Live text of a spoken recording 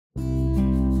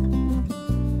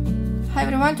Hi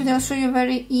everyone, today I'll show you a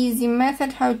very easy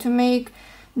method how to make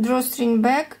drawstring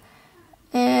bag,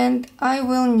 and I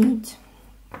will need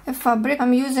a fabric.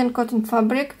 I'm using cotton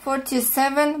fabric,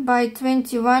 47 by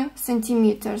 21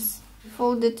 centimeters,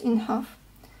 folded in half.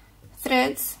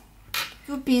 Threads,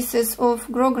 2 pieces of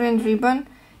grosgrain ribbon,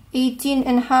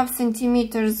 18.5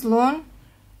 centimeters long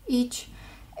each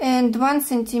and 1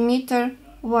 centimeter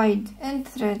wide, and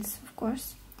threads of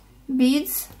course.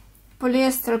 Beads,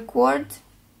 polyester cord.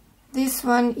 This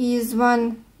one is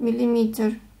 1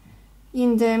 millimeter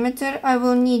in diameter. I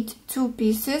will need 2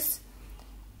 pieces,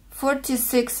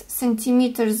 46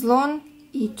 centimeters long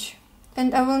each,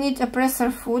 and I will need a presser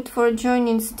foot for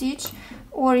joining stitch,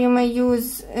 or you may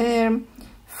use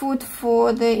foot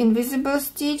for the invisible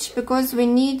stitch, because we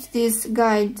need this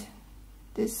guide,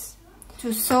 this,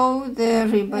 to sew the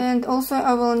ribbon. And also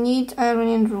I will need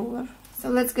ironing ruler. So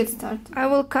let's get started. I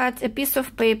will cut a piece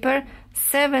of paper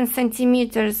 7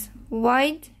 centimeters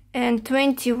wide and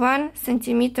 21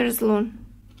 centimeters long.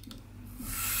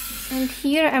 And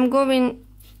here I'm going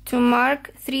to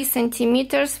mark 3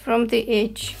 centimeters from the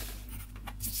edge.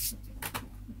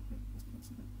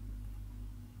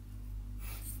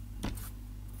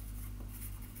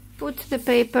 Put the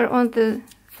paper on the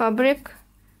fabric,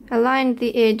 align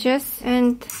the edges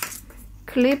and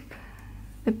clip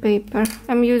the paper.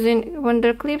 I'm using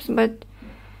wonder clips, but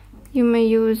you may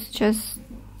use just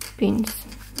pins.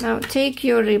 Now take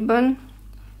your ribbon,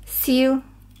 seal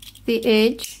the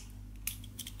edge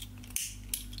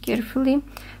carefully,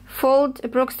 fold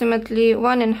approximately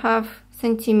 1.5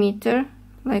 centimeter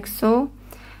like so,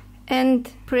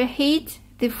 and preheat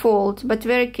the fold, but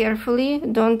very carefully,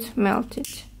 don't melt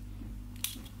it,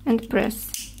 and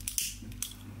press.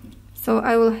 So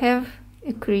I will have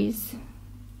a crease.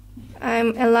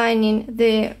 I'm aligning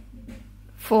the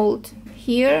fold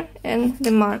here and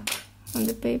the mark on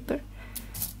the paper,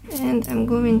 and I'm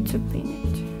going to pin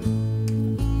it.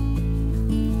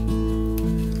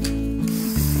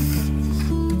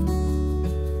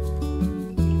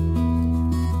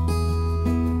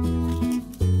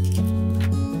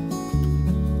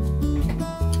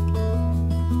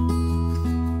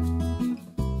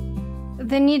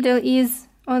 The needle is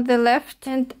on the left,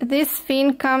 and this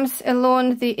fin comes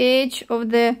along the edge of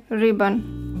the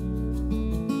ribbon.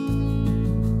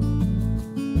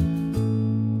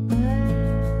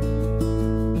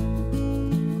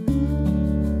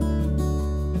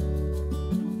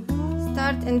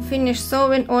 Start and finish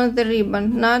sewing on the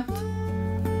ribbon, not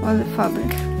on the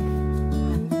fabric.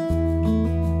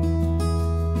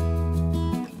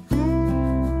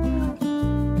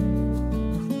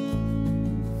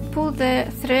 Pull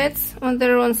the threads on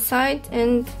the wrong side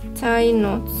and tie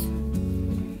knots.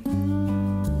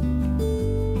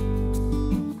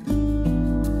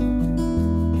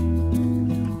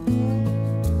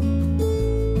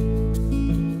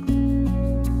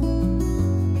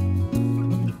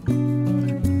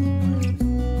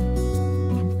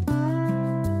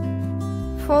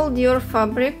 Fold your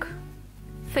fabric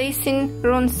facing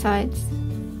wrong sides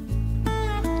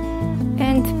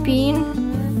and pin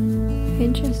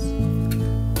edges.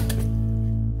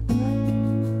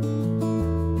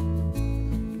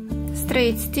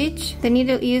 Straight stitch. The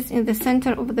needle is in the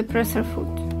center of the presser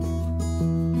foot.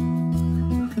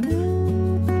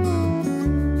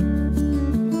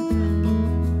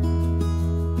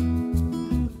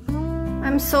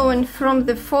 I'm sewing from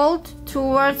the fold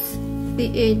towards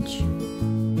the edge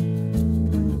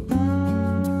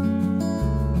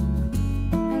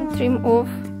and trim off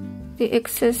the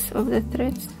excess of the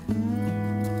threads,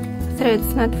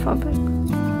 not fabric.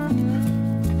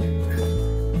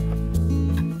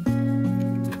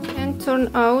 And turn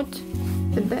out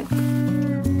the back.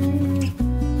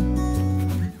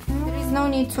 There is no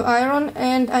need to iron,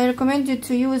 and I recommend you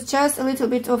to use just a little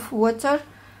bit of water.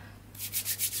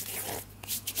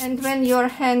 And when your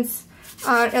hands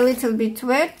are a little bit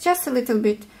wet, just a little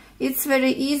bit, it's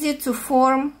very easy to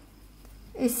form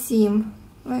a seam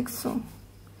like so.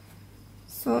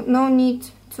 So no need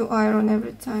to iron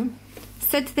every time.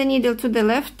 Set the needle to the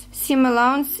left. Seam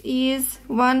allowance is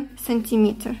 1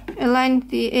 centimeter. Align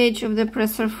the edge of the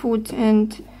presser foot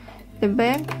and the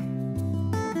bag.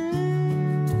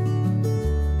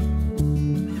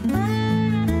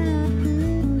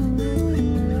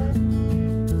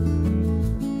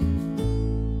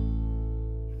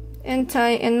 And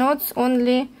tie a knot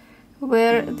only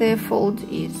where the fold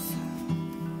is.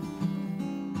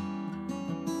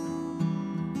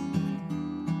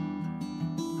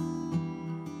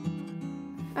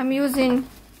 I'm using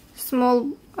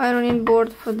small ironing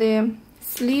board for the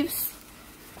sleeves.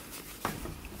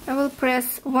 I will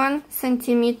press 1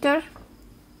 centimeter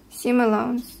seam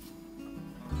allowance.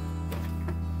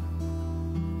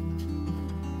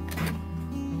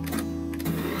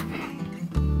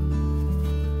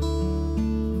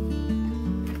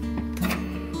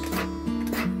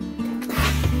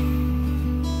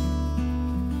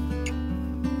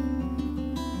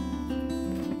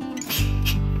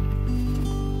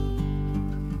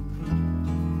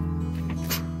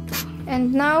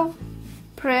 And now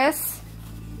press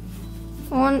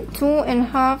on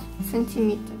 2.5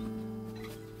 centimeters.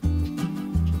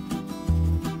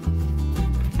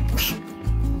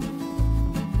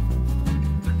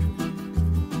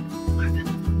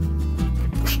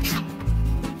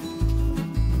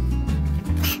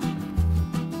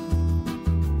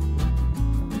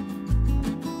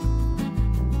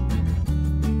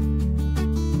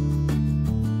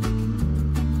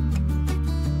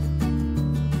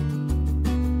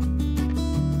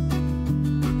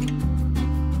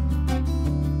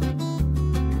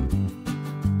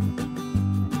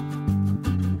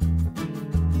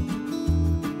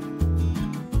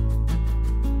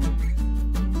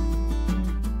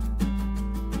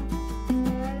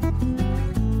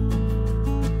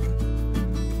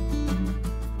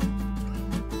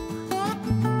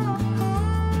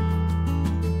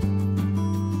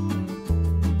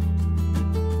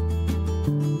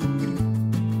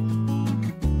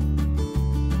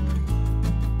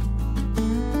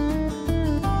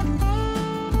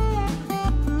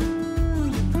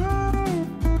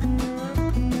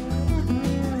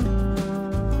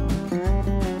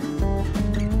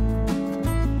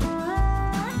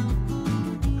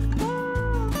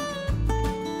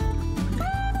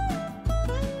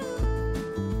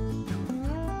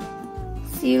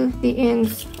 Seal the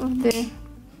ends of the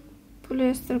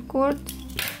polyester cord.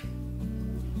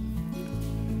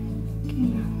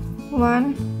 Okay.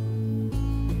 1,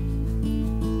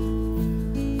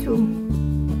 2.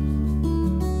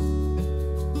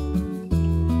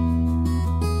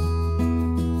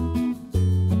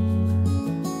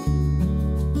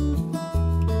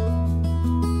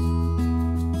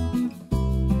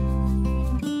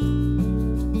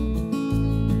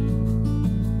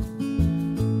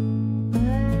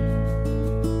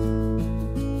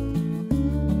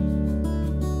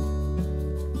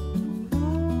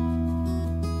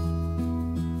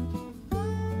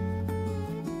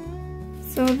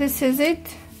 So this is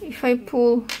it. If I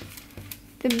pull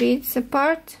the beads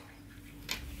apart,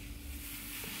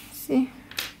 see,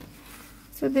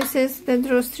 so this is the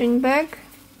drawstring bag.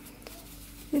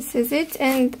 This is it,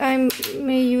 and I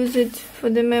may use it for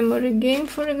the memory game,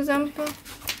 for example.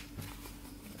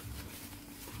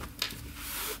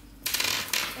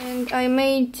 And I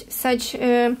made such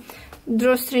a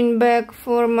drawstring bag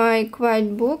for my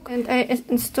quiet book, and I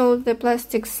installed the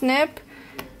plastic snap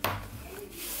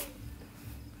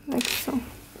like so.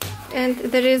 And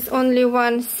there is only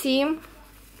one seam,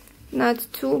 not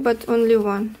two, but only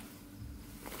one.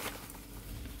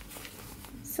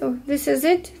 So this is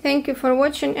it. Thank you for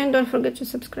watching, and don't forget to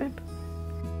subscribe.